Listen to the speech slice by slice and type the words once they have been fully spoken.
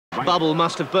The bubble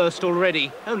must have burst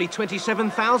already. Only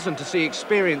 27,000 to see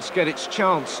experience get its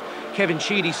chance. Kevin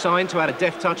Sheedy signed to add a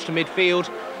deft touch to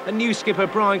midfield, and new skipper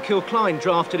Brian Kilcline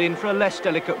drafted in for a less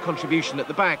delicate contribution at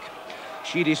the back.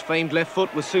 Sheedy's famed left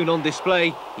foot was soon on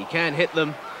display. He can hit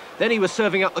them. Then he was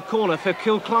serving up the corner for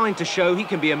Kilcline to show he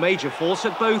can be a major force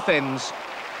at both ends.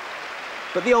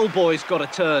 But the old boy's got a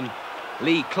turn.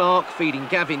 Lee Clark feeding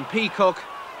Gavin Peacock.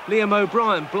 Liam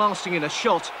O'Brien blasting in a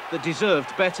shot that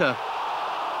deserved better.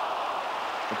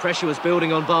 The pressure was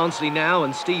building on Barnsley now,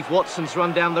 and Steve Watson's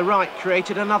run down the right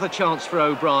created another chance for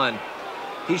O'Brien.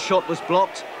 His shot was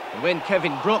blocked, and when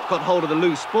Kevin Brock got hold of the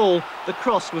loose ball, the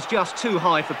cross was just too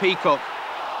high for Peacock.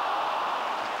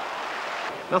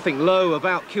 Nothing low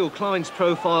about Kilcline's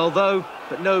profile, though,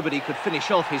 but nobody could finish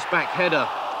off his back header.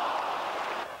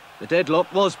 The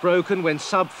deadlock was broken when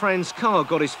sub Franz Carr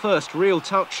got his first real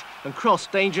touch and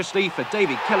crossed dangerously for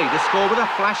David Kelly to score with a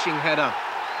flashing header.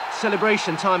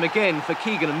 Celebration time again for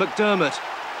Keegan and McDermott.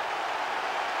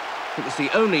 It was the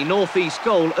only north-east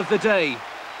goal of the day,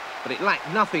 but it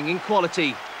lacked nothing in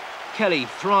quality. Kelly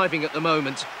thriving at the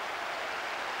moment.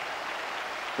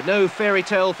 But no fairy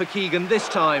tale for Keegan this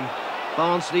time.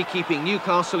 Barnsley keeping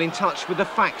Newcastle in touch with the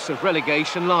facts of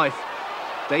relegation life.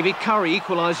 David Curry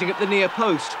equalising at the near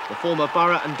post, the former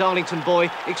Borough and Darlington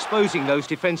boy exposing those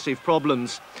defensive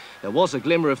problems. There was a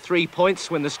glimmer of 3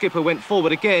 points when the skipper went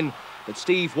forward again, but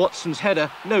Steve Watson's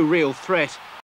header no real threat.